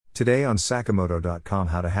Today on Sakamoto.com,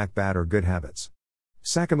 how to hack bad or good habits.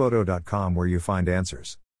 Sakamoto.com, where you find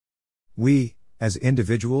answers. We, as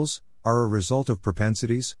individuals, are a result of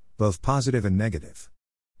propensities, both positive and negative.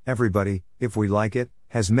 Everybody, if we like it,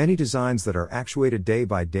 has many designs that are actuated day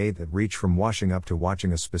by day that reach from washing up to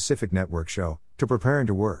watching a specific network show, to preparing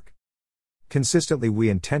to work. Consistently, we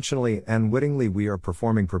intentionally and wittingly we are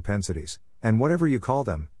performing propensities, and whatever you call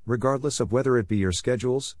them, regardless of whether it be your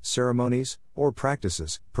schedules, ceremonies, or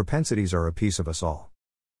practices, propensities are a piece of us all.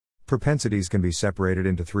 Propensities can be separated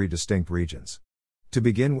into three distinct regions. To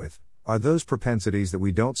begin with, are those propensities that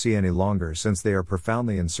we don't see any longer since they are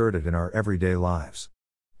profoundly inserted in our everyday lives.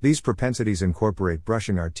 These propensities incorporate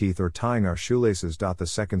brushing our teeth or tying our shoelaces. The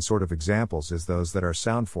second sort of examples is those that are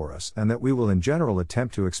sound for us and that we will in general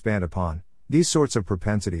attempt to expand upon. These sorts of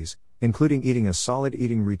propensities, including eating a solid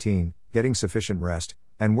eating routine, getting sufficient rest,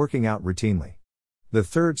 and working out routinely. The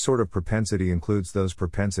third sort of propensity includes those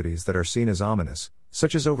propensities that are seen as ominous,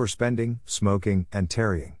 such as overspending, smoking, and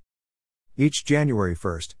tarrying. Each January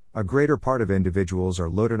 1st, a greater part of individuals are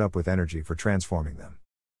loaded up with energy for transforming them.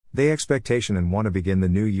 They expectation and want to begin the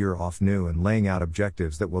new year off new and laying out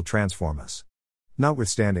objectives that will transform us.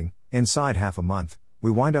 Notwithstanding, inside half a month,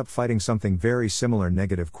 we wind up fighting something very similar,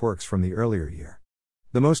 negative quirks from the earlier year.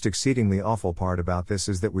 The most exceedingly awful part about this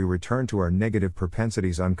is that we return to our negative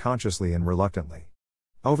propensities unconsciously and reluctantly.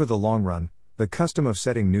 Over the long run, the custom of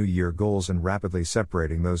setting New Year goals and rapidly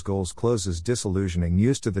separating those goals closes disillusioning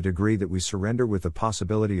use to the degree that we surrender with the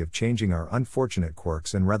possibility of changing our unfortunate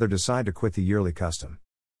quirks and rather decide to quit the yearly custom.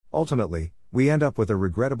 Ultimately, we end up with a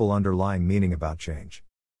regrettable underlying meaning about change.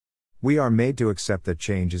 We are made to accept that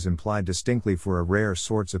change is implied distinctly for a rare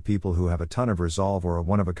sorts of people who have a ton of resolve or a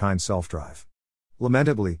one-of-a-kind self-drive.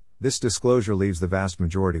 Lamentably, this disclosure leaves the vast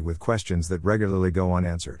majority with questions that regularly go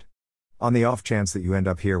unanswered. On the off chance that you end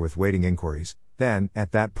up here with waiting inquiries, then,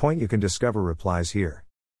 at that point you can discover replies here.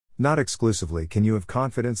 Not exclusively can you have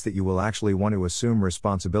confidence that you will actually want to assume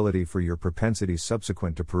responsibility for your propensities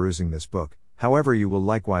subsequent to perusing this book. However, you will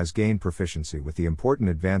likewise gain proficiency with the important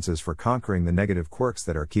advances for conquering the negative quirks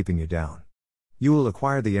that are keeping you down. You will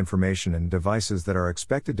acquire the information and devices that are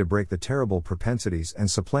expected to break the terrible propensities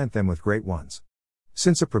and supplant them with great ones.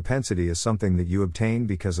 Since a propensity is something that you obtain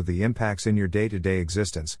because of the impacts in your day-to-day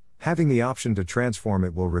existence, having the option to transform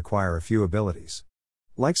it will require a few abilities.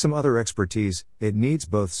 Like some other expertise, it needs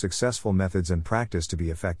both successful methods and practice to be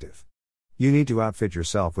effective. You need to outfit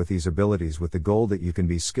yourself with these abilities with the goal that you can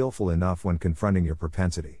be skillful enough when confronting your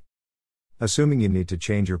propensity. Assuming you need to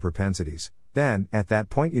change your propensities, then, at that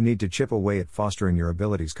point you need to chip away at fostering your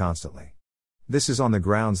abilities constantly. This is on the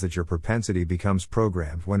grounds that your propensity becomes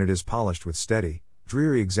programmed when it is polished with steady,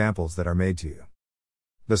 dreary examples that are made to you.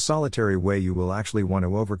 The solitary way you will actually want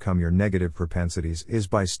to overcome your negative propensities is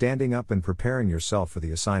by standing up and preparing yourself for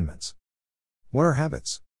the assignments. What are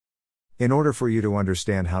habits? In order for you to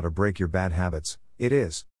understand how to break your bad habits, it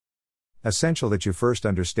is essential that you first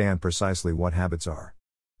understand precisely what habits are.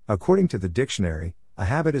 According to the dictionary, a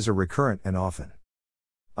habit is a recurrent and often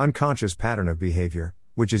unconscious pattern of behavior,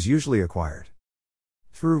 which is usually acquired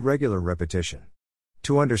through regular repetition.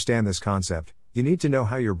 To understand this concept, you need to know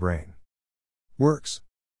how your brain works.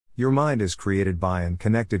 Your mind is created by and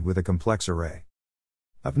connected with a complex array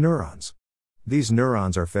of neurons. These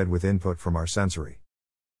neurons are fed with input from our sensory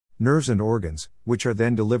nerves and organs, which are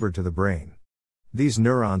then delivered to the brain. These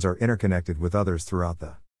neurons are interconnected with others throughout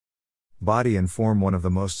the body and form one of the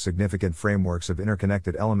most significant frameworks of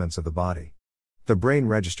interconnected elements of the body. The brain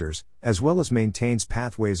registers, as well as maintains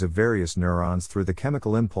pathways of various neurons through the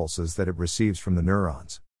chemical impulses that it receives from the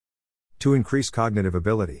neurons. To increase cognitive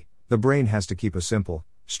ability, the brain has to keep a simple,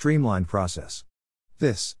 streamlined process.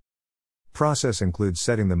 This process includes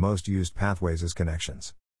setting the most used pathways as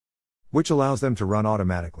connections, which allows them to run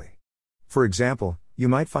automatically. For example, you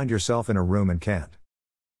might find yourself in a room and can't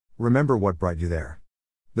remember what brought you there.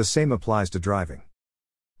 The same applies to driving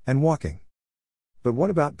and walking. But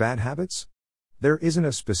what about bad habits? There isn't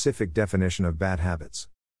a specific definition of bad habits.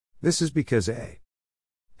 This is because a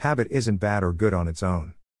habit isn't bad or good on its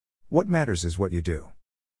own. What matters is what you do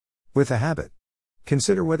with a habit.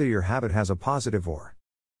 Consider whether your habit has a positive or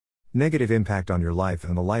negative impact on your life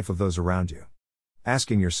and the life of those around you.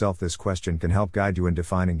 Asking yourself this question can help guide you in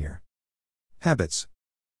defining your habits.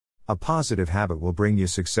 A positive habit will bring you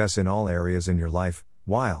success in all areas in your life,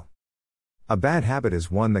 while a bad habit is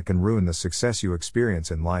one that can ruin the success you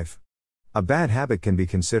experience in life. A bad habit can be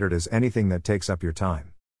considered as anything that takes up your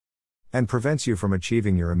time and prevents you from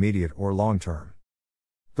achieving your immediate or long-term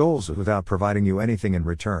goals without providing you anything in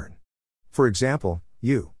return. For example,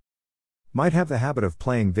 you might have the habit of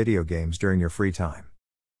playing video games during your free time.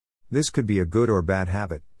 This could be a good or bad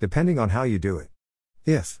habit, depending on how you do it.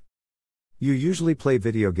 If you usually play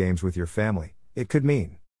video games with your family, it could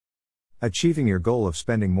mean achieving your goal of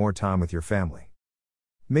spending more time with your family,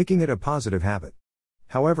 making it a positive habit.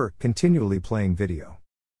 However, continually playing video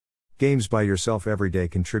games by yourself every day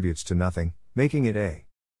contributes to nothing, making it a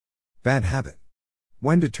bad habit.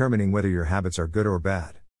 When determining whether your habits are good or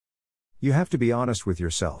bad, you have to be honest with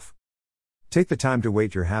yourself. Take the time to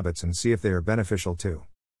weight your habits and see if they are beneficial to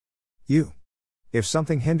you. If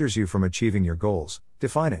something hinders you from achieving your goals,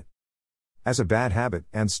 define it as a bad habit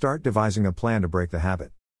and start devising a plan to break the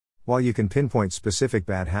habit. While you can pinpoint specific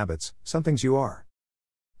bad habits, some things you are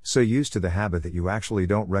so used to the habit that you actually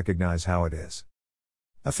don't recognize how it is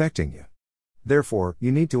affecting you. Therefore,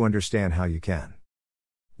 you need to understand how you can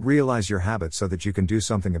realize your habits so that you can do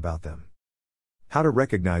something about them. How to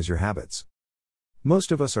recognize your habits.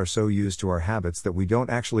 Most of us are so used to our habits that we don't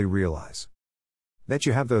actually realize that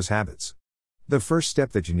you have those habits. The first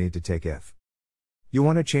step that you need to take if you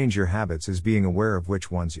want to change your habits is being aware of which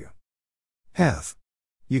ones you have.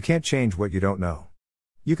 You can't change what you don't know.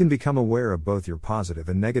 You can become aware of both your positive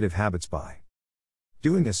and negative habits by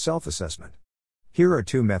doing a self-assessment. Here are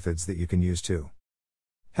 2 methods that you can use to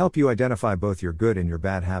help you identify both your good and your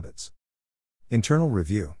bad habits. Internal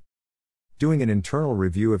review. Doing an internal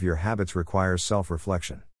review of your habits requires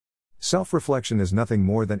self-reflection. Self-reflection is nothing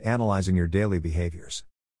more than analyzing your daily behaviors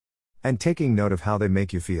and taking note of how they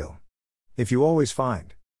make you feel. If you always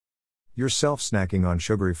find yourself snacking on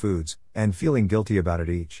sugary foods and feeling guilty about it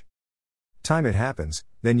each time it happens,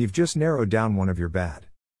 then you've just narrowed down one of your bad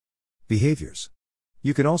behaviors.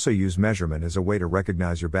 You can also use measurement as a way to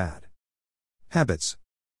recognize your bad habits.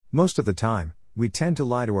 Most of the time, we tend to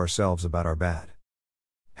lie to ourselves about our bad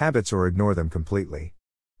habits or ignore them completely.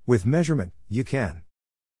 With measurement, you can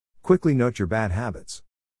quickly note your bad habits.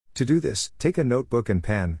 To do this, take a notebook and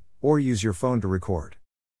pen, or use your phone to record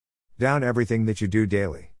down everything that you do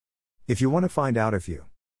daily. If you want to find out if you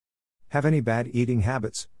have any bad eating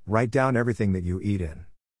habits, write down everything that you eat in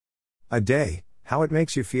a day, how it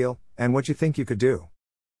makes you feel, and what you think you could do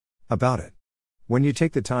about it. When you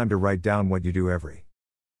take the time to write down what you do every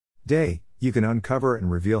day, you can uncover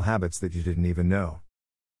and reveal habits that you didn't even know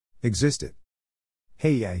existed.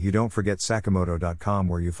 Hey, yeah, you don't forget Sakamoto.com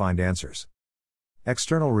where you find answers.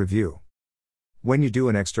 External review. When you do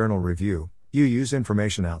an external review, you use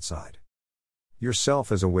information outside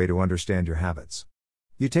yourself as a way to understand your habits.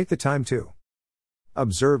 You take the time to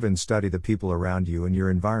observe and study the people around you and your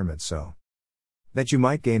environment so that you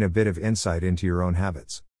might gain a bit of insight into your own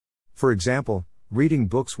habits. For example, reading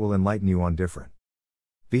books will enlighten you on different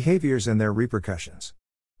behaviors and their repercussions.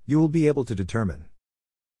 You will be able to determine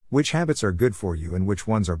which habits are good for you and which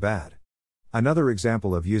ones are bad. Another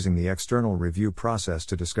example of using the external review process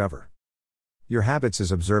to discover your habits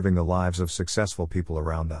is observing the lives of successful people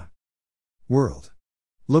around the world.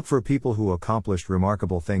 Look for people who accomplished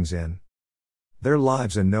remarkable things in their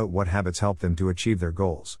lives and note what habits helped them to achieve their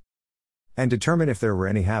goals. And determine if there were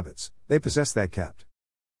any habits they possessed that kept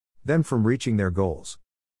them from reaching their goals.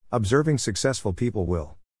 Observing successful people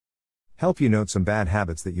will help you note some bad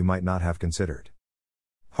habits that you might not have considered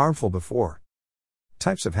harmful before.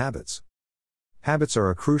 Types of habits. Habits are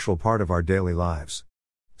a crucial part of our daily lives.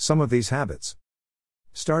 Some of these habits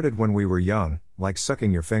started when we were young, like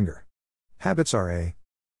sucking your finger. Habits are a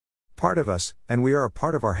part of us, and we are a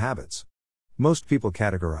part of our habits. Most people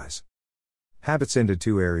categorize habits into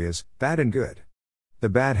 2 areas, bad and good. The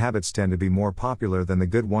bad habits tend to be more popular than the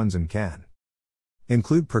good ones and can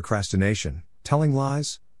include procrastination, telling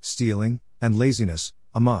lies, stealing, and laziness,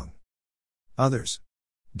 among others.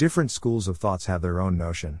 Different schools of thoughts have their own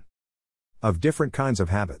notion of different kinds of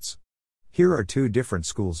habits. Here are 2 different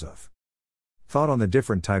schools of thought on the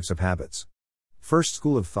different types of habits. First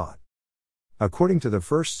school of thought. According to the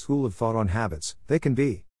first school of thought on habits, they can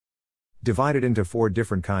be divided into 4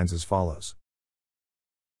 different kinds as follows: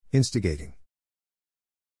 instigating,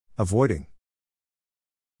 avoiding,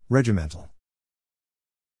 regimental,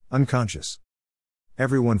 unconscious.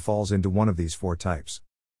 Everyone falls into one of these 4 types.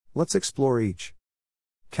 Let's explore each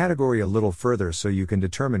category a little further so you can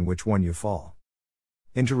determine which one you fall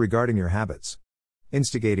into regarding your habits.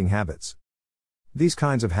 Instigating habits. These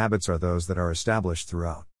kinds of habits are those that are established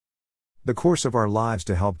throughout the course of our lives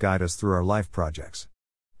to help guide us through our life projects.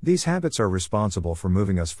 These habits are responsible for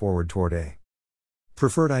moving us forward toward a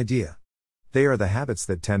preferred idea. They are the habits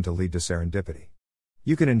that tend to lead to serendipity.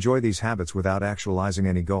 You can enjoy these habits without actualizing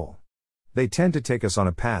any goal. They tend to take us on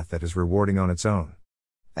a path that is rewarding on its own.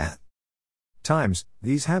 At times,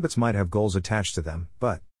 these habits might have goals attached to them,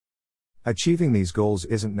 but achieving these goals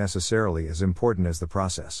isn't necessarily as important as the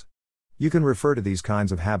process. You can refer to these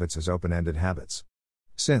kinds of habits as open-ended habits.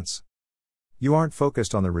 Since you aren't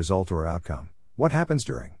focused on the result or outcome, what happens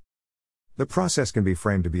during the process can be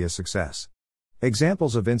framed to be a success.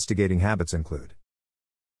 Examples of instigating habits include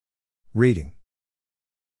reading,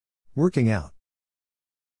 working out,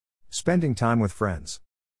 spending time with friends,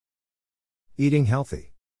 eating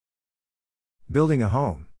healthy, building a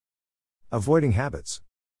home, avoiding habits.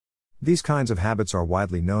 These kinds of habits are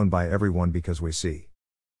widely known by everyone because we see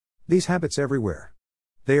these habits everywhere.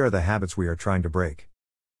 They are the habits we are trying to break.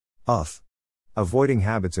 Avoiding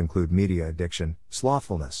habits include media addiction,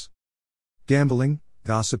 slothfulness, gambling,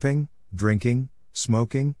 gossiping, drinking,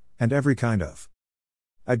 smoking, and every kind of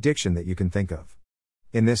addiction that you can think of.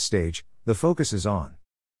 In this stage, the focus is on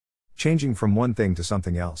changing from one thing to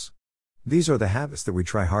something else. These are the habits that we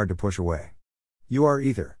try hard to push away. You are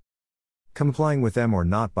either complying with them or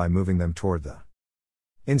not by moving them toward the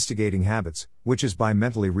instigating habits, which is by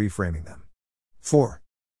mentally reframing them. For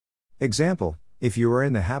example, if you are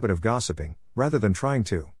in the habit of gossiping, rather than trying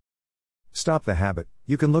to stop the habit,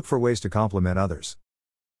 you can look for ways to compliment others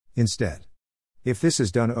instead. If this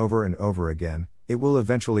is done over and over again, it will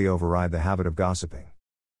eventually override the habit of gossiping.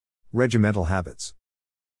 Regimental habits.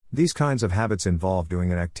 These kinds of habits involve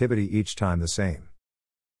doing an activity each time the same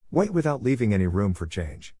way without leaving any room for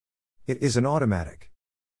change. It is an automatic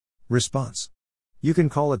response. You can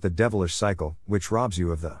call it the devilish cycle, which robs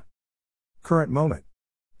you of the current moment.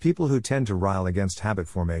 People who tend to rile against habit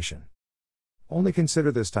formation only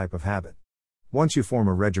consider this type of habit. Once you form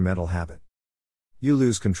a regimental habit, you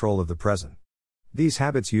lose control of the present. These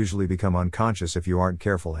habits usually become unconscious if you aren't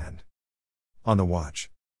careful and on the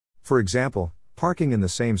watch. For example, parking in the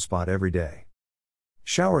same spot every day,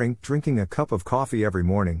 showering, drinking a cup of coffee every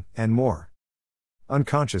morning, and more.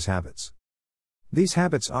 Unconscious habits. These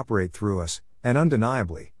habits operate through us, and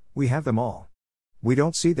undeniably, we have them all. We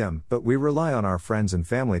don't see them, but we rely on our friends and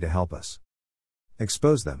family to help us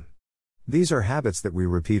expose them. These are habits that we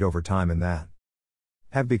repeat over time and that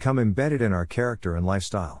have become embedded in our character and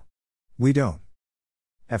lifestyle. We don't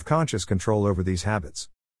have conscious control over these habits.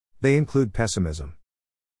 They include pessimism,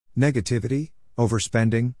 negativity,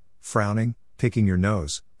 overspending, frowning, picking your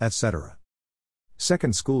nose, etc.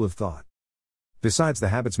 Second school of thought. Besides the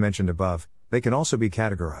habits mentioned above, they can also be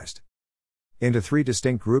categorized into 3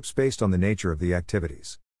 distinct groups based on the nature of the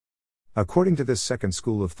activities. According to this second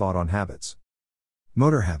school of thought on habits.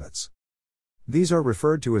 Motor habits. These are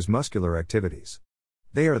referred to as muscular activities.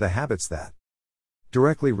 They are the habits that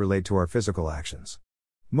directly relate to our physical actions.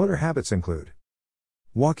 Motor habits include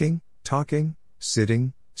walking, talking,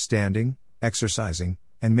 sitting, standing, exercising,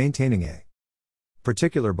 and maintaining a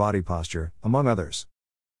particular body posture, among others.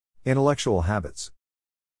 Intellectual habits.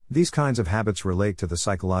 These kinds of habits relate to the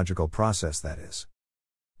psychological process that is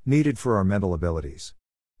needed for our mental abilities.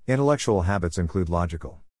 Intellectual habits include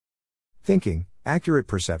logical thinking, accurate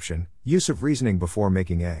perception, use of reasoning before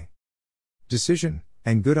making a decision,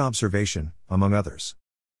 and good observation, among others.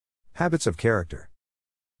 Habits of character.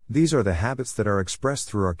 These are the habits that are expressed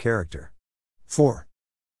through our character. For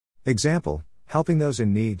example, helping those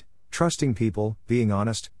in need, trusting people, being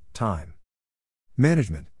honest, time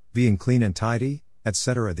management, being clean and tidy,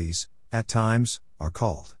 etc. These, at times, are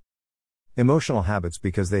called emotional habits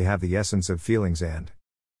because they have the essence of feelings and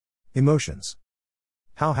emotions.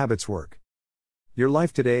 How habits work. Your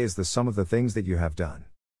life today is the sum of the things that you have done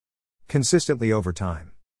consistently over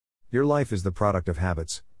time. Your life is the product of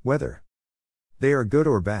habits, whether they are good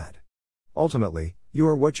or bad. Ultimately, you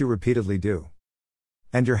are what you repeatedly do.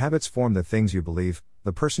 And your habits form the things you believe,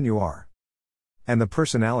 the person you are, and the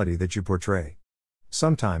personality that you portray.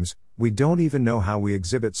 Sometimes, we don't even know how we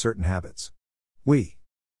exhibit certain habits. We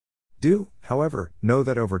do, however, know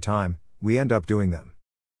that over time, we end up doing them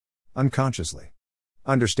unconsciously.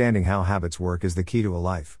 Understanding how habits work is the key to a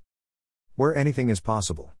life where anything is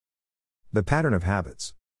possible. The pattern of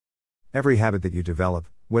habits. Every habit that you develop,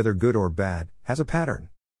 whether good or bad, has a pattern.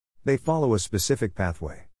 They follow a specific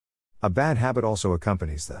pathway. A bad habit also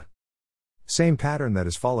accompanies the same pattern that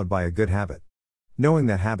is followed by a good habit. Knowing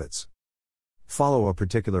that habits follow a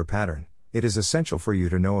particular pattern, it is essential for you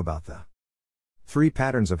to know about the 3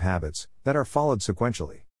 patterns of habits that are followed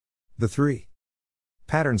sequentially. The 3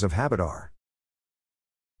 patterns of habit are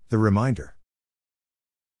the reminder,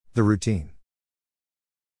 the routine,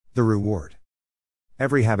 the reward.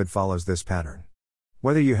 Every habit follows this pattern.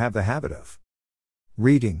 Whether you have the habit of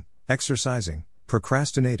reading, exercising,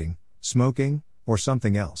 procrastinating, smoking, or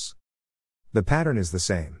something else, the pattern is the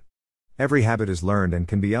same. Every habit is learned and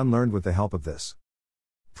can be unlearned with the help of this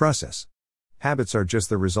process. Habits are just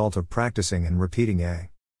the result of practicing and repeating a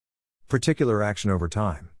particular action over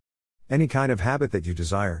time. Any kind of habit that you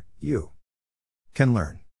desire, You can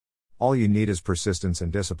learn. All you need is persistence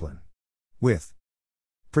and discipline. With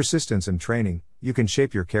persistence and training, you can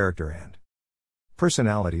shape your character and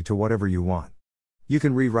personality to whatever you want. You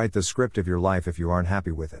can rewrite the script of your life if you aren't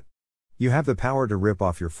happy with it. You have the power to rip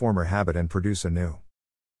off your former habit and produce a new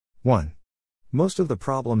one. Most of the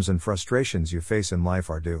problems and frustrations you face in life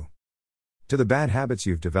are due to the bad habits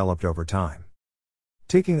you've developed over time.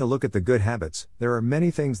 Taking a look at the good habits, there are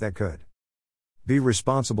many things that could be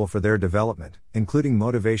responsible for their development, including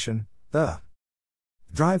motivation, the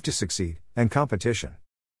drive to succeed, and competition.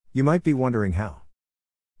 You might be wondering how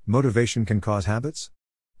motivation can cause habits?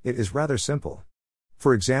 It is rather simple.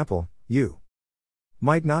 For example, you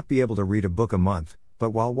might not be able to read a book a month, but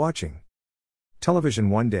while watching television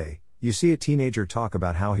one day, you see a teenager talk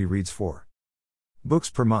about how he reads 4 books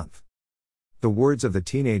per month. The words of the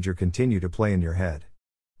teenager continue to play in your head.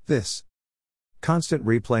 This constant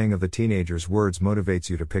replaying of the teenager's words motivates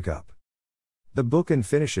you to pick up the book and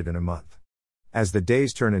finish it in a month. As the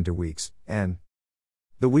days turn into weeks, and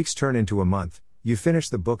the weeks turn into a month, you finish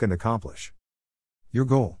the book and accomplish your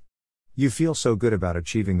goal. You feel so good about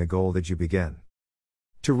achieving the goal that you begin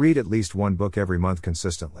to read at least 1 book every month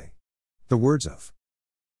consistently. The words of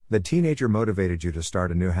the teenager motivated you to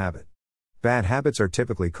start a new habit. Bad habits are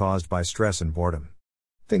typically caused by stress and boredom.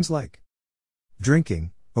 Things like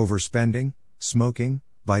drinking, overspending, smoking,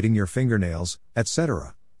 biting your fingernails,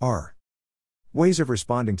 etc., are ways of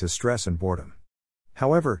responding to stress and boredom.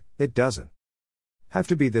 However, it doesn't have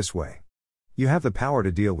to be this way. You have the power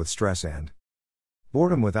to deal with stress and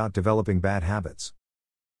boredom without developing bad habits.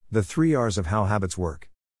 The 3 R's of how habits work.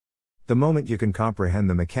 The moment you can comprehend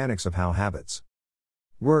the mechanics of how habits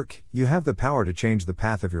work, you have the power to change the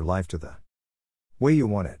path of your life to the way you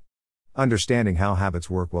want it. Understanding how habits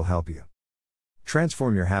work will help you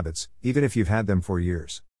transform your habits, even if you've had them for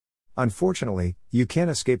years. Unfortunately, you can't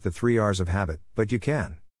escape the 3 R's of habit, but you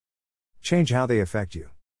can change how they affect you.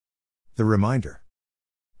 The reminder.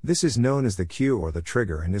 This is known as the cue or the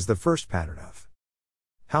trigger and is the first pattern of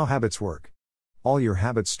how habits work. All your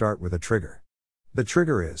habits start with a trigger. The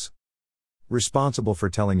trigger is responsible for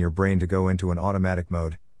telling your brain to go into an automatic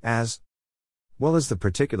mode, as well as the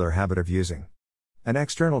particular habit of using. An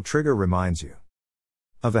external trigger reminds you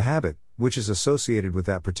of a habit, which is associated with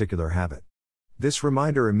that particular habit. This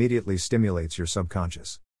reminder immediately stimulates your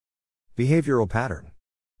subconscious behavioral pattern.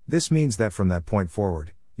 This means that from that point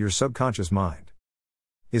forward, your subconscious mind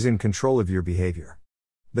is in control of your behavior.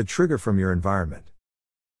 The trigger from your environment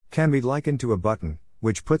can be likened to a button,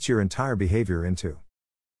 which puts your entire behavior into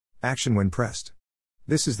action when pressed.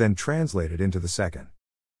 This is then translated into the second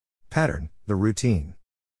pattern, the routine.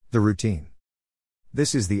 The routine.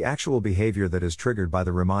 This is the actual behavior that is triggered by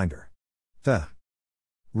the reminder. The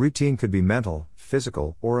routine could be mental,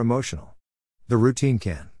 physical, or emotional. The routine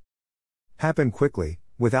can happen quickly,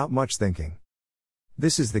 without much thinking.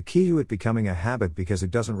 This is the key to it becoming a habit because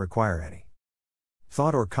it doesn't require any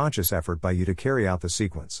thought or conscious effort by you to carry out the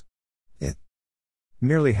sequence. It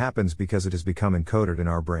merely happens because it has become encoded in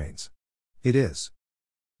our brains. It is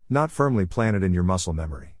not firmly planted in your muscle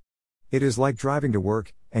memory. It is like driving to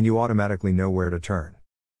work, and you automatically know where to turn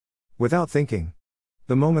without thinking.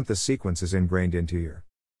 The moment the sequence is ingrained into your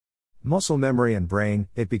muscle memory and brain,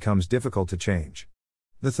 it becomes difficult to change.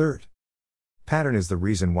 The third pattern is the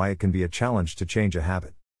reason why it can be a challenge to change a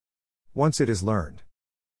habit once it is learned.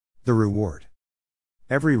 The reward.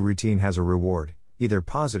 Every routine has a reward, either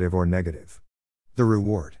positive or negative. The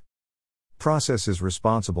reward process is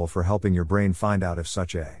responsible for helping your brain find out if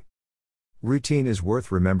such a routine is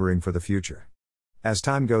worth remembering for the future. As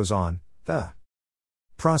time goes on, the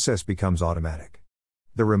process becomes automatic.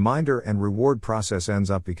 The reminder and reward process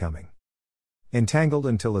ends up becoming entangled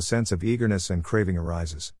until a sense of eagerness and craving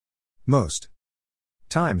arises. Most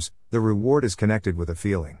times, the reward is connected with a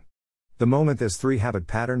feeling. The moment this 3-habit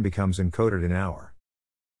pattern becomes encoded in our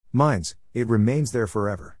minds, it remains there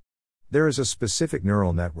forever. There is a specific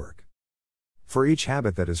neural network for each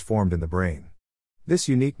habit that is formed in the brain. This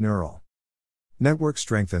unique neural network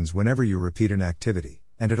strengthens whenever you repeat an activity,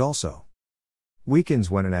 and it also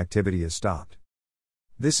weakens when an activity is stopped.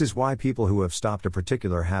 This is why people who have stopped a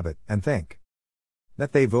particular habit and think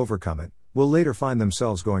that they've overcome it will later find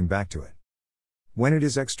themselves going back to it when it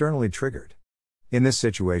is externally triggered. In this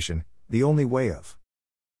situation, the only way of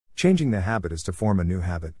changing the habit is to form a new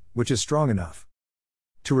habit, which is strong enough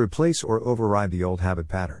to replace or override the old habit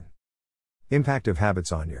pattern. Impact of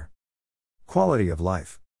habits on your quality of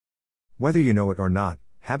life. Whether you know it or not,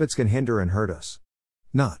 habits can hinder and hurt us.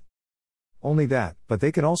 Not only that, but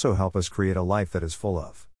they can also help us create a life that is full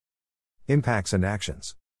of impacts and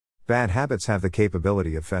actions. Bad habits have the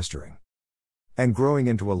capability of festering and growing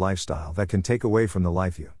into a lifestyle that can take away from the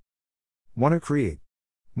life you want to create.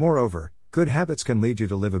 Moreover, good habits can lead you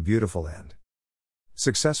to live a beautiful and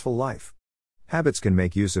successful life. Habits can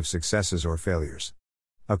make use of successes or failures.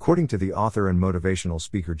 According to the author and motivational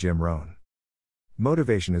speaker Jim Rohn,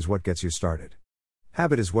 motivation is what gets you started.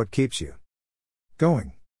 Habit is what keeps you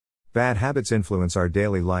going. Bad habits influence our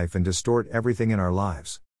daily life and distort everything in our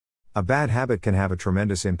lives. A bad habit can have a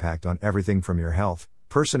tremendous impact on everything from your health,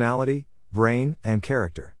 personality, brain, and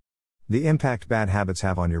character. The impact bad habits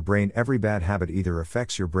have on your brain. Every bad habit either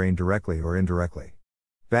affects your brain directly or indirectly.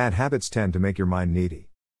 Bad habits tend to make your mind needy.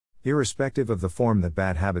 Irrespective of the form that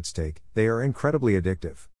bad habits take, they are incredibly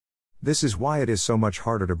addictive. This is why it is so much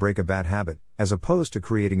harder to break a bad habit, as opposed to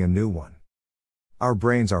creating a new one. Our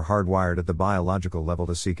brains are hardwired at the biological level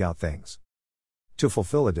to seek out things to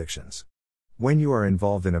fulfill addictions. When you are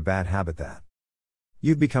involved in a bad habit that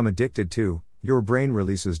you've become addicted to, your brain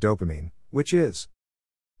releases dopamine, which is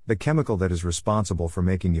the chemical that is responsible for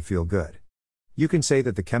making you feel good. You can say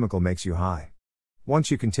that the chemical makes you high.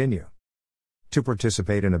 Once you continue to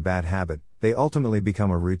participate in a bad habit, they ultimately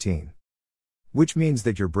become a routine, which means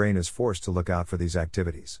that your brain is forced to look out for these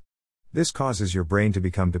activities. This causes your brain to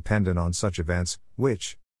become dependent on such events,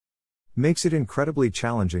 which makes it incredibly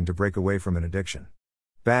challenging to break away from an addiction.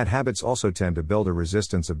 Bad habits also tend to build a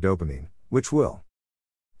resistance of dopamine, which will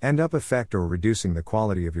end up affect or reducing the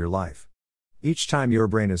quality of your life. Each time your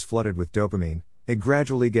brain is flooded with dopamine, it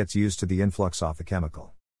gradually gets used to the influx of the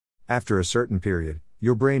chemical. After a certain period,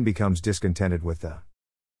 your brain becomes discontented with the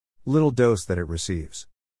little dose that it receives.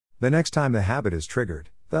 The next time the habit is triggered,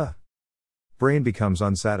 the brain becomes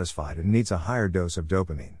unsatisfied and needs a higher dose of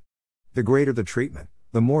dopamine. The greater the treatment,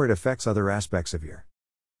 the more it affects other aspects of your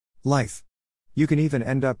life. You can even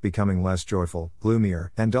end up becoming less joyful,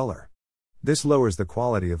 gloomier, and duller. This lowers the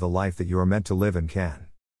quality of the life that you are meant to live and can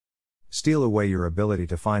steal away your ability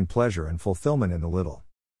to find pleasure and fulfillment in the little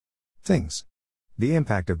things. The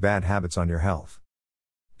impact of bad habits on your health.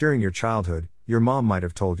 During your childhood, your mom might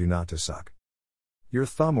have told you not to suck your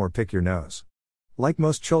thumb or pick your nose. Like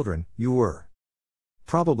most children, you were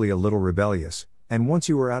probably a little rebellious, and once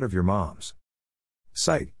you were out of your mom's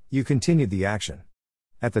sight, you continued the action.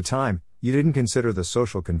 At the time, you didn't consider the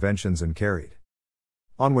social conventions and carried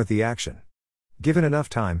on with the action. Given enough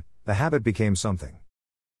time, the habit became something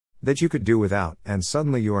that you could do without, and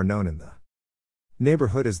suddenly you are known in the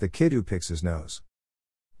neighborhood as the kid who picks his nose.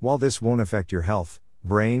 While this won't affect your health,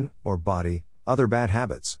 brain, or body, other bad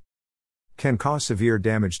habits can cause severe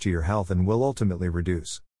damage to your health and will ultimately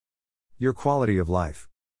reduce your quality of life.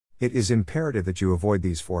 It is imperative that you avoid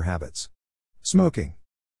these 4 habits. Smoking.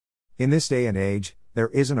 In this day and age, there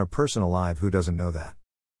isn't a person alive who doesn't know that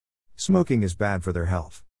smoking is bad for their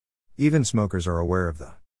health. Even smokers are aware of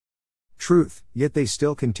the truth, yet they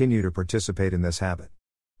still continue to participate in this habit.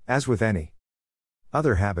 As with any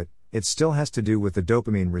other habit, it still has to do with the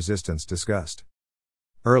dopamine resistance discussed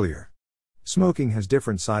earlier. Smoking has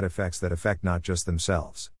different side effects that affect not just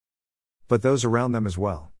themselves, but those around them as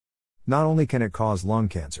well. Not only can it cause lung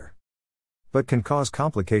cancer, but can cause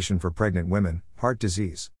complication for pregnant women, heart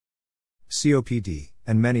disease, COPD,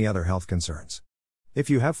 and many other health concerns. If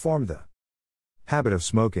you have formed the habit of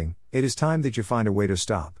smoking, it is time that you find a way to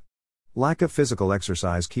stop. Lack of physical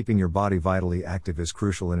exercise. Keeping your body vitally active is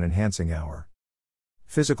crucial in enhancing our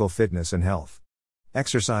physical fitness and health.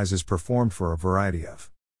 Exercise is performed for a variety of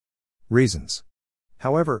reasons.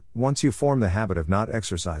 However, once you form the habit of not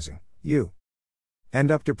exercising, you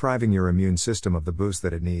end up depriving your immune system of the boost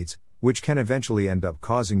that it needs, which can eventually end up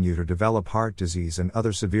causing you to develop heart disease and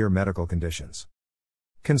other severe medical conditions.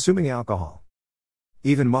 Consuming alcohol.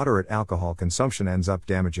 Even moderate alcohol consumption ends up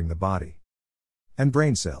damaging the body and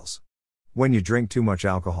brain cells. When you drink too much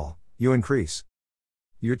alcohol, you increase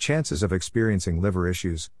your chances of experiencing liver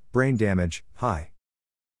issues, brain damage, high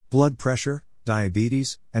blood pressure,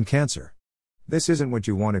 diabetes, and cancer. This isn't what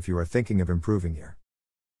you want if you are thinking of improving your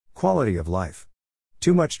quality of life.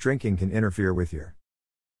 Too much drinking can interfere with your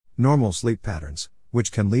normal sleep patterns,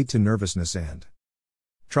 which can lead to nervousness and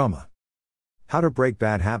trauma. How to break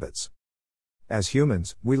bad habits. As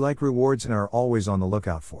humans, we like rewards and are always on the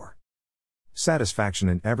lookout for satisfaction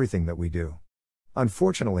in everything that we do.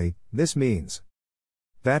 Unfortunately, this means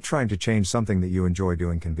that trying to change something that you enjoy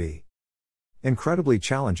doing can be incredibly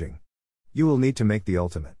challenging. You will need to make the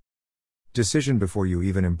ultimate decision before you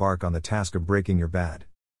even embark on the task of breaking your bad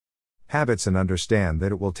habits and understand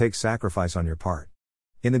that it will take sacrifice on your part.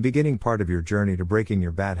 In the beginning part of your journey to breaking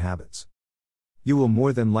your bad habits, you will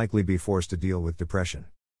more than likely be forced to deal with depression.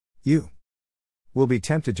 You will be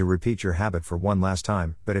tempted to repeat your habit for one last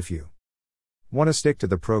time, but if you want to stick to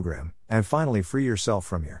the program and finally free yourself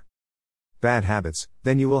from your bad habits,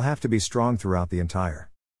 then you will have to be strong throughout the entire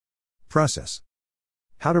process.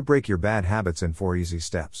 How to break your bad habits in 4 easy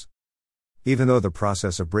steps. Even though the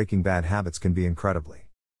process of breaking bad habits can be incredibly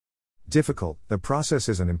difficult, the process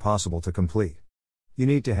isn't impossible to complete. You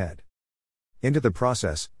need to head into the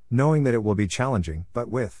process, knowing that it will be challenging, but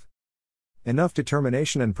with enough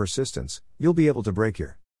determination and persistence, you'll be able to break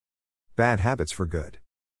your bad habits for good.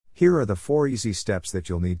 Here are the 4 easy steps that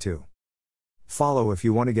you'll need to follow if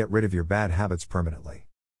you want to get rid of your bad habits permanently.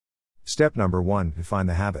 Step number 1: define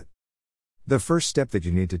the habit. The first step that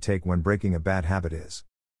you need to take when breaking a bad habit is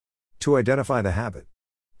to identify the habit.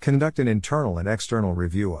 Conduct an internal and external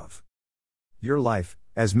review of your life,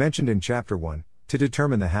 as mentioned in Chapter 1, to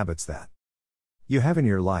determine the habits that you have in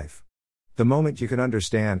your life. The moment you can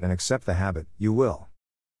understand and accept the habit, you will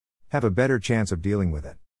have a better chance of dealing with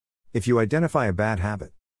it. If you identify a bad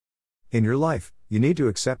habit in your life, you need to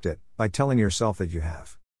accept it by telling yourself that you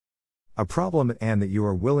have a problem and that you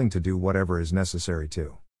are willing to do whatever is necessary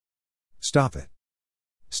to stop it.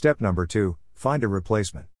 Step number 2: find a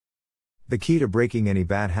replacement. The key to breaking any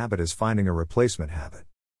bad habit is finding a replacement habit.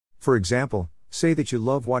 For example, say that you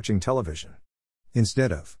love watching television.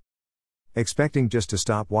 Instead of expecting just to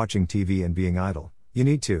stop watching TV and being idle, you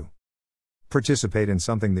need to participate in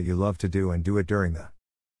something that you love to do and do it during the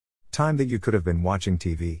time that you could have been watching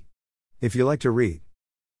TV. If you like to read,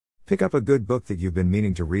 pick up a good book that you've been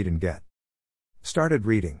meaning to read and get started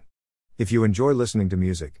reading. If you enjoy listening to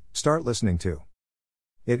music, start listening to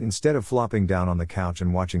it instead of flopping down on the couch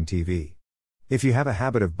and watching TV. If you have a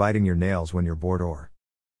habit of biting your nails when you're bored or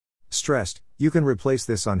stressed, you can replace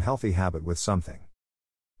this unhealthy habit with something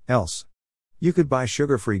else. You could buy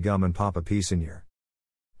sugar-free gum and pop a piece in your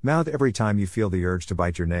mouth every time you feel the urge to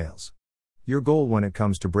bite your nails. Your goal when it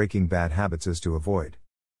comes to breaking bad habits is to avoid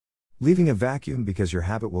leaving a vacuum, because your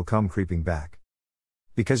habit will come creeping back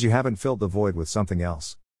because you haven't filled the void with something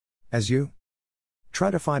else. As you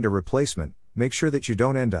try to find a replacement, make sure that you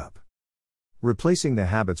don't end up replacing the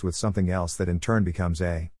habits with something else that in turn becomes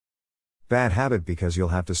a bad habit, because you'll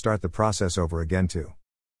have to start the process over again to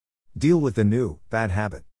deal with the new, bad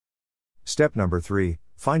habit. Step number 3: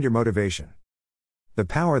 find your motivation. The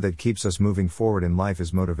power that keeps us moving forward in life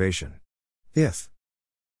is motivation. If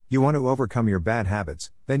you want to overcome your bad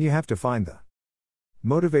habits, then you have to find the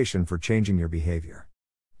motivation for changing your behavior.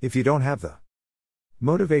 If you don't have the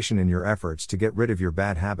motivation in your efforts to get rid of your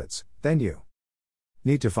bad habits, then you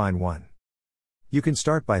need to find one. You can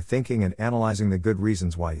start by thinking and analyzing the good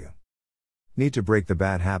reasons why you need to break the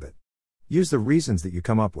bad habit. Use the reasons that you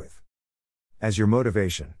come up with as your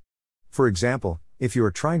motivation. For example, if you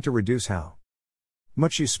are trying to reduce how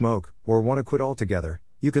much you smoke, or want to quit altogether,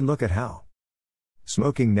 you can look at how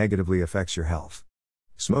smoking negatively affects your health.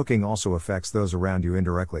 Smoking also affects those around you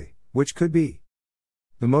indirectly, which could be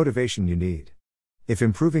the motivation you need. If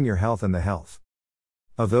improving your health and the health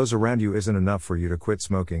of those around you isn't enough for you to quit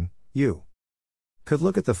smoking, you could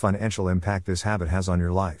look at the financial impact this habit has on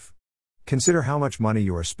your life. Consider how much money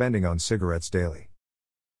you are spending on cigarettes daily,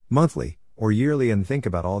 monthly, or yearly, and think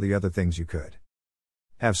about all the other things you could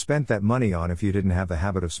have spent that money on if you didn't have the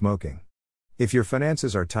habit of smoking. If your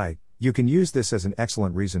finances are tight, you can use this as an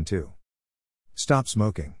excellent reason to stop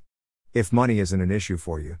smoking. If money isn't an issue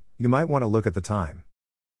for you, you might want to look at the time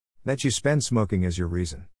that you spend smoking as your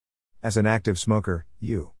reason. As an active smoker,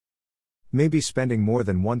 you may be spending more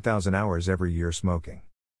than 1,000 hours every year smoking.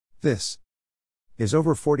 This is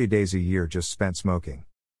over 40 days a year just spent smoking.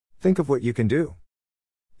 Think of what you can do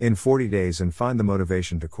in 40 days and find the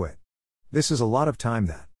motivation to quit. This is a lot of time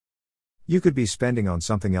that you could be spending on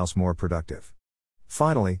something else more productive.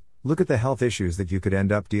 Finally, look at the health issues that you could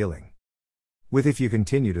end up dealing with if you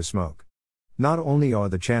continue to smoke. Not only are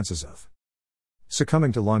the chances of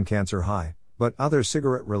succumbing to lung cancer high, but other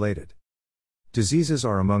cigarette-related diseases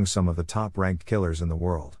are among some of the top-ranked killers in the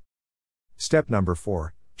world. Step number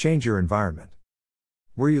 4: change your environment.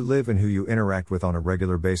 Where you live and who you interact with on a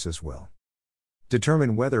regular basis will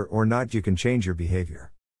determine whether or not you can change your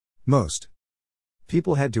behavior. Most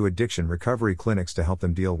people head to addiction recovery clinics to help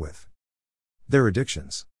them deal with their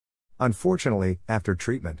addictions. Unfortunately, after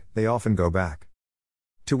treatment, they often go back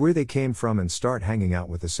to where they came from and start hanging out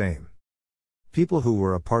with the same people who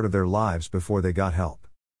were a part of their lives before they got help.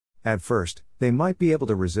 At first, they might be able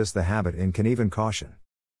to resist the habit and can even caution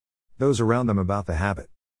those around them about the habit.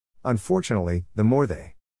 Unfortunately, the more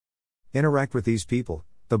they interact with these people,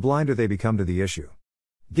 the blinder they become to the issue.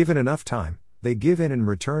 Given enough time, they give in and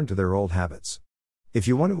return to their old habits. If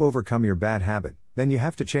you want to overcome your bad habit, then you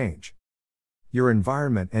have to change your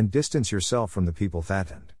environment and distance yourself from the people that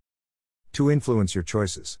tend to influence your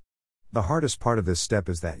choices. The hardest part of this step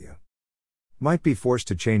is that you Might be forced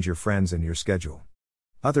to change your friends and your schedule.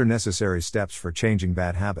 Other necessary steps for changing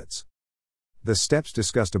bad habits. The steps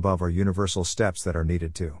discussed above are universal steps that are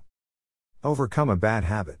needed to overcome a bad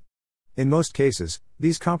habit. In most cases,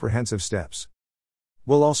 these comprehensive steps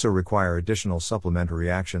will also require additional supplementary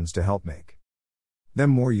actions to help make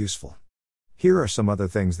them more useful. Here are some other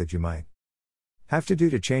things that you might have to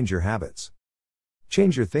do to change your habits.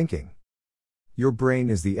 Change your thinking. Your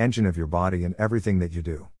brain is the engine of your body, and everything that you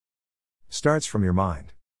do starts from your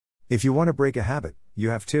mind. If you want to break a habit,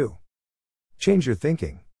 you have to change your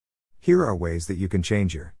thinking. Here are ways that you can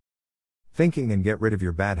change your thinking and get rid of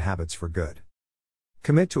your bad habits for good.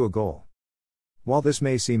 Commit to a goal. While this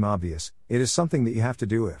may seem obvious, it is something that you have to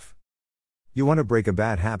do if you want to break a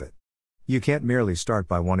bad habit. You can't merely start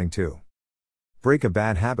by wanting to break a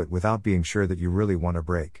bad habit without being sure that you really want to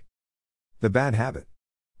break the bad habit.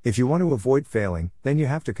 If you want to avoid failing, then you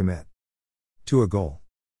have to commit to a goal.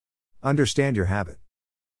 Understand your habit.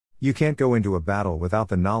 You can't go into a battle without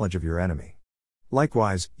the knowledge of your enemy.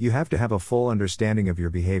 Likewise, you have to have a full understanding of your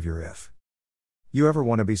behavior if you ever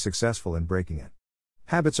want to be successful in breaking it.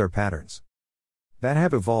 Habits are patterns that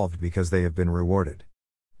have evolved because they have been rewarded.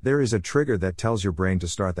 There is a trigger that tells your brain to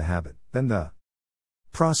start the habit, then the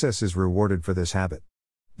process is rewarded for this habit.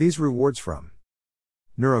 These rewards from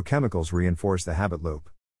neurochemicals reinforce the habit loop.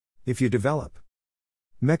 If you develop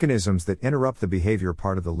mechanisms that interrupt the behavior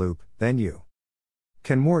part of the loop, then you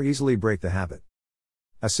can more easily break the habit.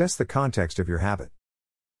 Assess the context of your habit.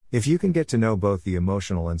 If you can get to know both the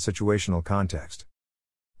emotional and situational context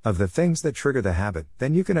of the things that trigger the habit,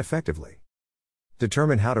 then you can effectively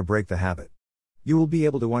determine how to break the habit. You will be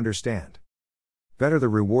able to understand better the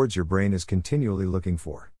rewards your brain is continually looking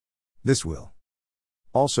for. This will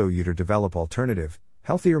also you to develop alternative,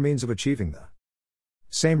 healthier means of achieving the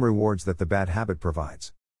same rewards that the bad habit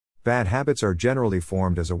provides. Bad habits are generally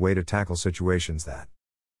formed as a way to tackle situations that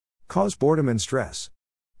cause boredom and stress.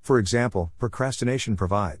 For example, procrastination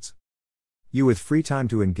provides you with free time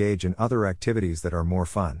to engage in other activities that are more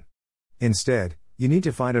fun. Instead, you need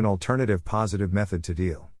to find an alternative positive method to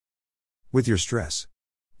deal with your stress.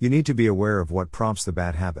 You need to be aware of what prompts the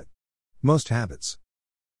bad habit. Most habits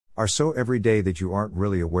are so everyday that you aren't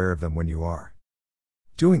really aware of them when you are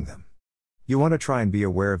doing them. You want to try and be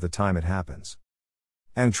aware of the time it happens.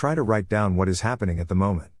 And try to write down what is happening at the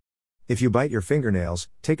moment. If you bite your fingernails,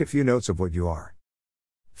 take a few notes of what you are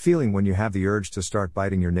feeling when you have the urge to start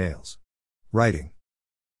biting your nails. Writing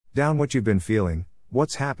down what you've been feeling,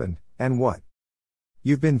 what's happened, and what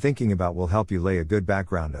you've been thinking about will help you lay a good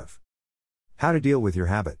background of how to deal with your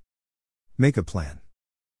habit. Make a plan.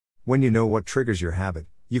 When you know what triggers your habit,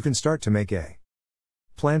 you can start to make a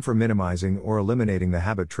plan for minimizing or eliminating the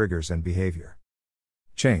habit triggers and behavior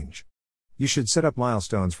change. You should set up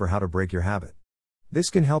milestones for how to break your habit. This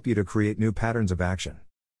can help you to create new patterns of action.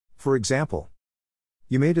 For example,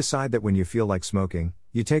 you may decide that when you feel like smoking,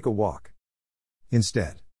 you take a walk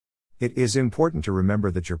instead. It is important to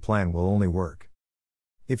remember that your plan will only work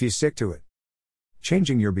if you stick to it.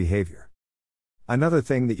 Changing your behavior. Another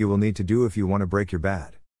thing that you will need to do if you want to break your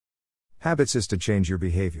bad habits is to change your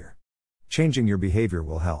behavior. Changing your behavior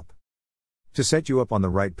will help to set you up on the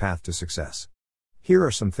right path to success. Here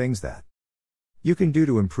are some things that you can do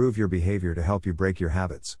to improve your behavior to help you break your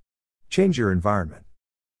habits. Change your environment.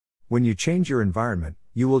 When you change your environment,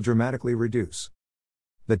 you will dramatically reduce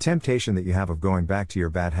the temptation that you have of going back to your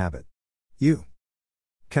bad habit. You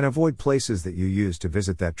can avoid places that you used to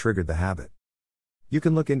visit that triggered the habit. You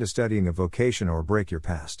can look into studying a vocation or break your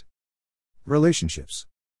past relationships.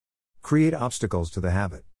 Create obstacles to the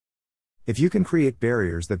habit. If you can create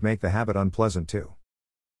barriers that make the habit unpleasant to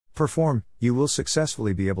perform, you will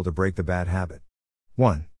successfully be able to break the bad habit.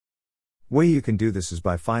 1 way you can do this is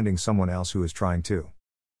by finding someone else who is trying to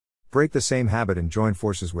break the same habit and join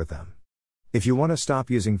forces with them. If you want to stop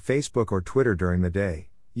using Facebook or Twitter during the day,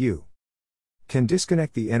 you can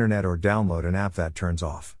disconnect the internet or download an app that turns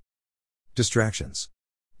off distractions.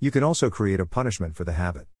 You can also create a punishment for the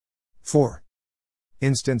habit. For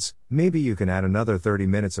instance, maybe you can add another 30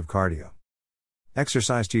 minutes of cardio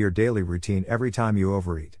exercise to your daily routine every time you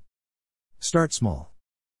overeat. Start small.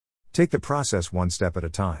 Take the process one step at a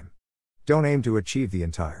time. Don't aim to achieve the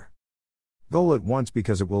entire goal at once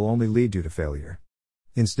because it will only lead you to failure.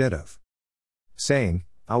 Instead of saying,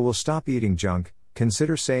 I will stop eating junk,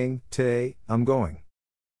 consider saying, today, I'm going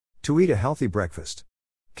to eat a healthy breakfast.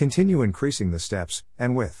 Continue increasing the steps,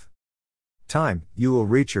 and with time, you will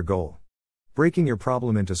reach your goal. Breaking your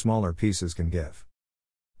problem into smaller pieces can give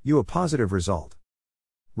you a positive result.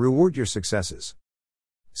 Reward your successes.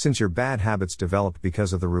 Since your bad habits developed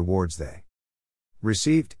because of the rewards they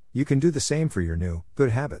received, you can do the same for your new,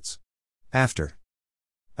 good habits. After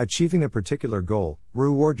achieving a particular goal,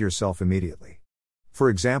 reward yourself immediately. For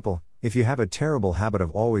example, if you have a terrible habit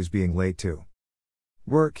of always being late to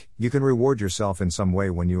work, you can reward yourself in some way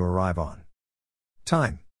when you arrive on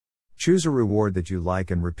time. Choose a reward that you like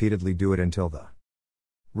and repeatedly do it until the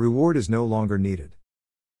reward is no longer needed.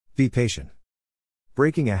 Be patient.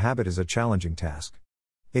 Breaking a habit is a challenging task.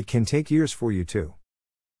 It can take years for you to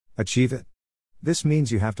achieve it. This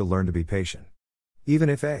means you have to learn to be patient. Even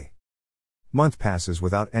if a month passes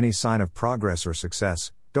without any sign of progress or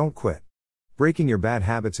success, don't quit. Breaking your bad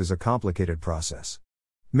habits is a complicated process.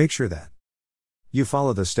 Make sure that you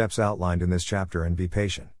follow the steps outlined in this chapter and be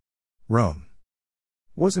patient. Rome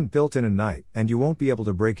wasn't built in a night, and you won't be able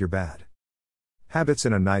to break your bad habits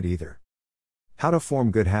in a night either. How to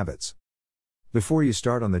form good habits. Before you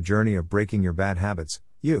start on the journey of breaking your bad habits,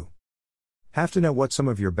 you have to know what some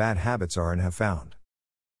of your bad habits are and have found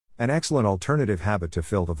an excellent alternative habit to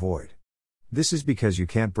fill the void. This is because you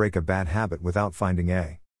can't break a bad habit without finding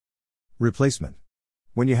a replacement.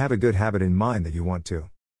 When you have a good habit in mind that you want to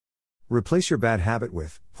replace your bad habit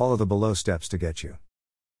with, follow the below steps to get you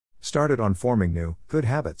started on forming new, good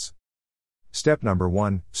habits. Step number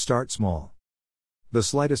 1, start small. The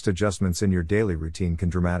slightest adjustments in your daily routine can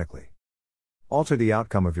dramatically alter the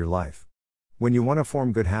outcome of your life. When you want to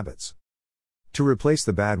form good habits to replace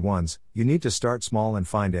the bad ones, you need to start small and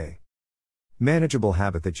find a manageable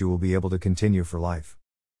habit that you will be able to continue for life.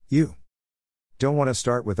 You don't want to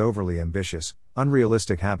start with overly ambitious,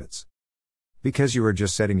 unrealistic habits, because you are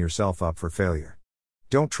just setting yourself up for failure.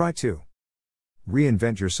 Don't try to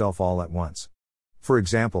reinvent yourself all at once. For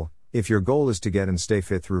example, if your goal is to get and stay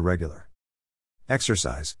fit through regular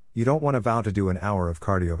exercise, you don't want to vow to do an hour of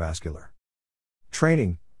cardiovascular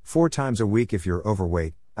training 4 times a week if you're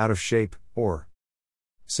overweight, out of shape, or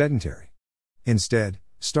sedentary. Instead,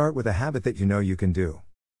 start with a habit that you know you can do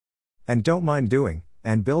and don't mind doing,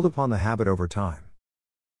 and build upon the habit over time.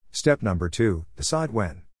 Step number 2, decide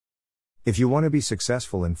when. If you want to be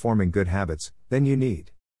successful in forming good habits, then you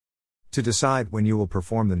need to decide when you will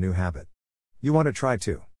perform the new habit. You want to try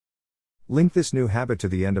to link this new habit to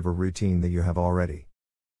the end of a routine that you have already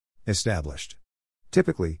established.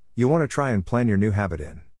 Typically, you want to try and plan your new habit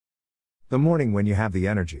in the morning when you have the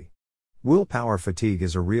energy. Willpower fatigue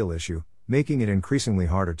is a real issue, making it increasingly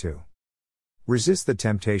harder to resist the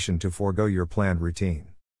temptation to forego your planned routine.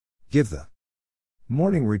 Give the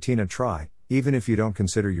morning routine a try, even if you don't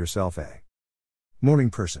consider yourself a morning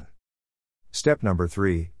person. Step number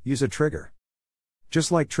 3, use a trigger.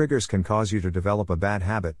 Just like triggers can cause you to develop a bad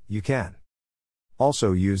habit, you can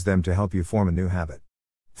also use them to help you form a new habit.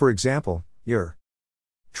 For example, your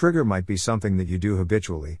trigger might be something that you do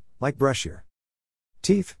habitually, like brush your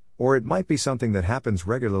teeth, or it might be something that happens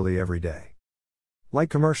regularly every day, like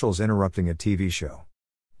commercials interrupting a TV show.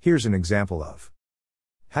 Here's an example of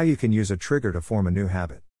how you can use a trigger to form a new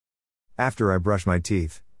habit. After I brush my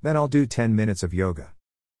teeth, then I'll do 10 minutes of yoga.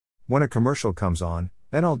 When a commercial comes on,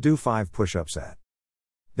 then I'll do 5 push-ups at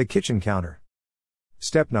the kitchen counter.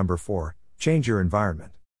 Step number 4, change your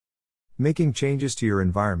environment. Making changes to your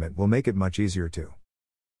environment will make it much easier to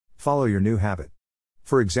follow your new habit.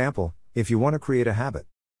 For example, if you want to create a habit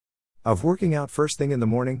of working out first thing in the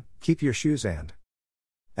morning, keep your shoes and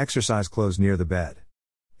exercise clothes near the bed.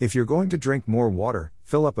 If you're going to drink more water,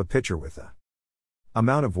 fill up a pitcher with the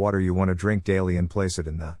amount of water you want to drink daily and place it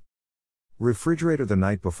in the refrigerator the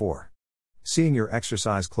night before. Seeing your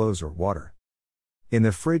exercise clothes or water in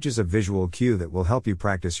the fridge is a visual cue that will help you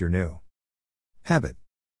practice your new habit.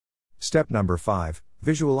 Step number 5,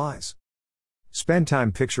 visualize. Spend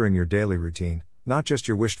time picturing your daily routine, not just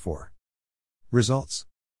your wished for results.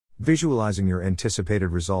 Visualizing your anticipated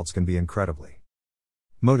results can be incredibly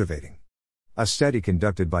motivating. A study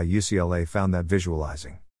conducted by UCLA found that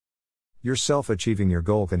visualizing yourself achieving your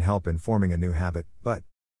goal can help in forming a new habit, but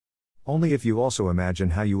only if you also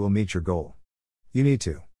imagine how you will meet your goal. You need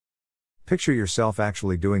to picture yourself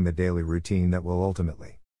actually doing the daily routine that will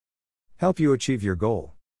ultimately help you achieve your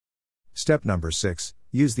goal. Step number 6,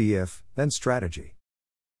 use the if-then strategy.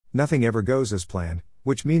 Nothing ever goes as planned,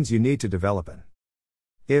 which means you need to develop an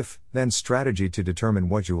if-then strategy to determine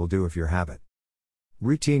what you will do if your habit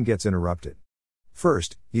routine gets interrupted.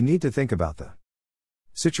 First, you need to think about the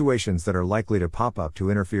situations that are likely to pop up to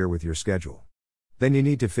interfere with your schedule. Then you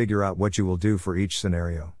need to figure out what you will do for each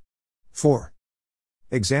scenario. For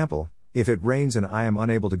example, if it rains and I am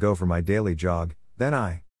unable to go for my daily jog, then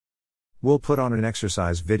I will put on an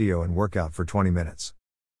exercise video and work out for 20 minutes.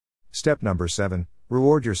 Step number 7,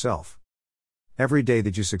 reward yourself. Every day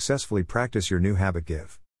that you successfully practice your new habit,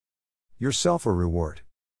 give yourself a reward.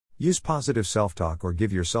 Use positive self-talk or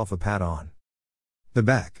give yourself a pat on the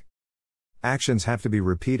back. Actions have to be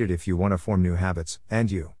repeated if you want to form new habits, and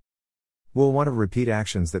you will want to repeat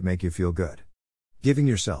actions that make you feel good. Giving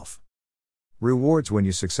yourself rewards when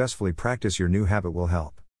you successfully practice your new habit will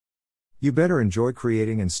help. You better enjoy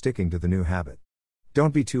creating and sticking to the new habit.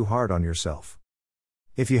 Don't be too hard on yourself.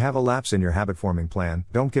 If you have a lapse in your habit-forming plan,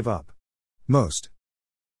 don't give up. Most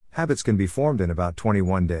habits can be formed in about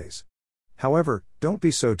 21 days. However, don't be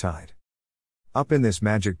so tied up in this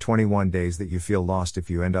magic 21 days that you feel lost if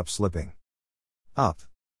you end up slipping up.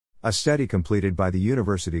 A study completed by the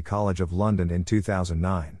University College of London in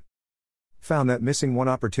 2009 found that missing one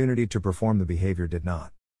opportunity to perform the behavior did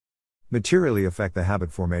not materially affect the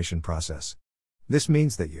habit formation process. This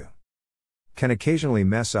means that you can occasionally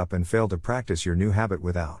mess up and fail to practice your new habit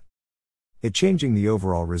without it changing the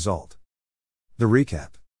overall result. The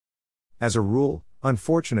recap. As a rule,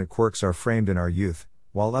 unfortunate quirks are framed in our youth,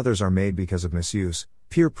 while others are made because of misuse,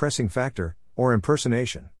 peer pressing factor, or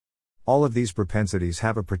impersonation. All of these propensities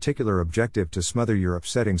have a particular objective to smother your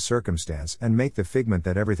upsetting circumstance and make the figment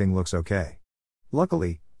that everything looks okay.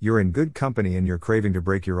 Luckily, you're in good company and you're craving to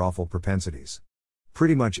break your awful propensities.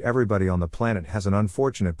 Pretty much everybody on the planet has an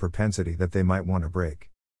unfortunate propensity that they might want to break.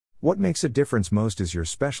 What makes a difference most is your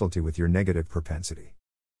specialty with your negative propensity.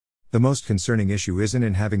 The most concerning issue isn't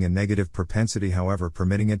in having a negative propensity, however,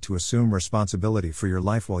 permitting it to assume responsibility for your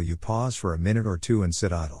life while you pause for a minute or two and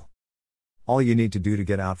sit idle. All you need to do to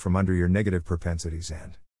get out from under your negative propensities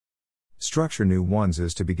and structure new ones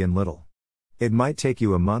is to begin little. It might take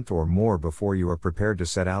you a month or more before you are prepared to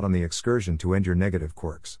set out on the excursion to end your negative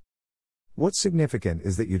quirks. What's significant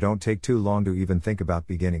is that you don't take too long to even think about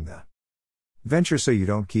beginning the venture, so you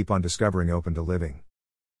don't keep on discovering open to living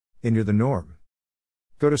in you're the norm.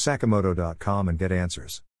 Go to Sakamoto.com and get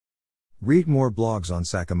answers. Read more blogs on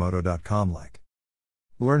Sakamoto.com like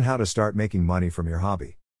learn how to start making money from your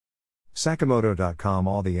hobby. Sakamoto.com.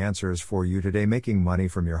 All the answers for you today. Making money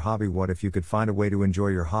from your hobby. What if you could find a way to enjoy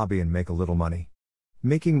your hobby and make a little money?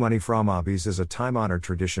 Making money from hobbies is a time-honored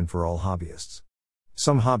tradition for all hobbyists.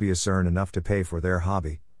 Some hobbyists earn enough to pay for their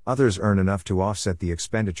hobby, others earn enough to offset the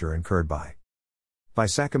expenditure incurred by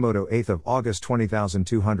Sakamoto, 8th of August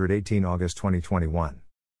 20218, August 2021.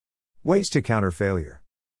 Ways to counter failure.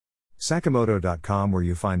 Sakamoto.com, where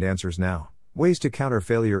you find answers now. Ways to counter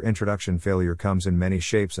failure. Introduction. Failure comes in many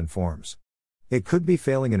shapes and forms. It could be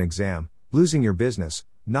failing an exam, losing your business,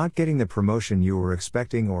 not getting the promotion you were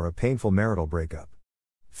expecting, or a painful marital breakup.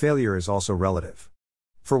 Failure is also relative.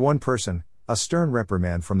 For one person, a stern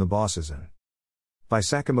reprimand from the boss is an. By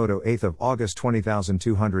Sakamoto, 8th of August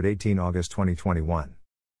 20218, August 2021.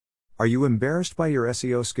 Are you embarrassed by your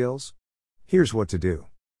SEO skills? Here's what to do.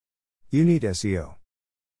 You need SEO.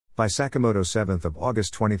 By Sakamoto, 7th of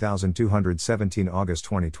August 20217, August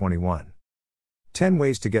 2021. 10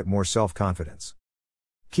 ways to get more self-confidence.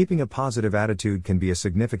 Keeping a positive attitude can be a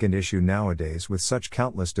significant issue nowadays with such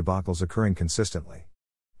countless debacles occurring consistently.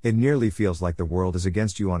 It nearly feels like the world is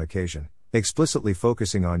against you on occasion, explicitly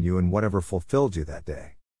focusing on you and whatever fulfilled you that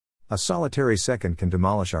day. A solitary second can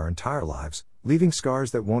demolish our entire lives, leaving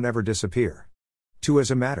scars that won't ever disappear. 2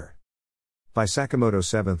 as a matter. By Sakamoto,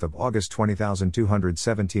 7th of August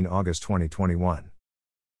 20217, August 2021.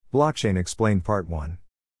 Blockchain explained. Part 1.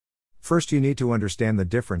 First, you need to understand the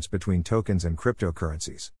difference between tokens and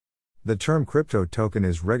cryptocurrencies. The term crypto token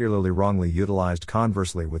is regularly wrongly utilized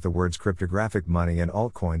conversely with the words cryptographic money and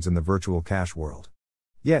altcoins in the virtual cash world.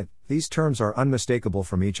 Yet, these terms are unmistakable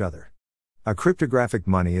from each other. A cryptographic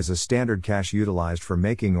money is a standard cash utilized for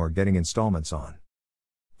making or getting installments on.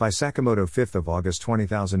 By Sakamoto, 5th of August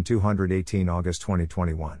 20218, August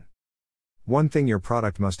 2021. One thing your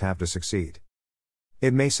product must have to succeed.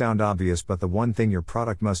 It may sound obvious, but the one thing your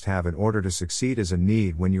product must have in order to succeed is a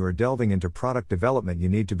need. When you are delving into product development, you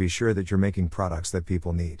need to be sure that you're making products that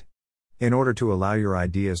people need. In order to allow your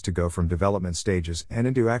ideas to go from development stages and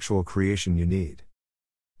into actual creation, you need.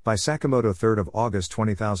 By Sakamoto, 3rd of August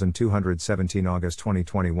 20217, August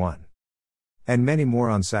 2021. And many more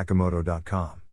on Sakamoto.com.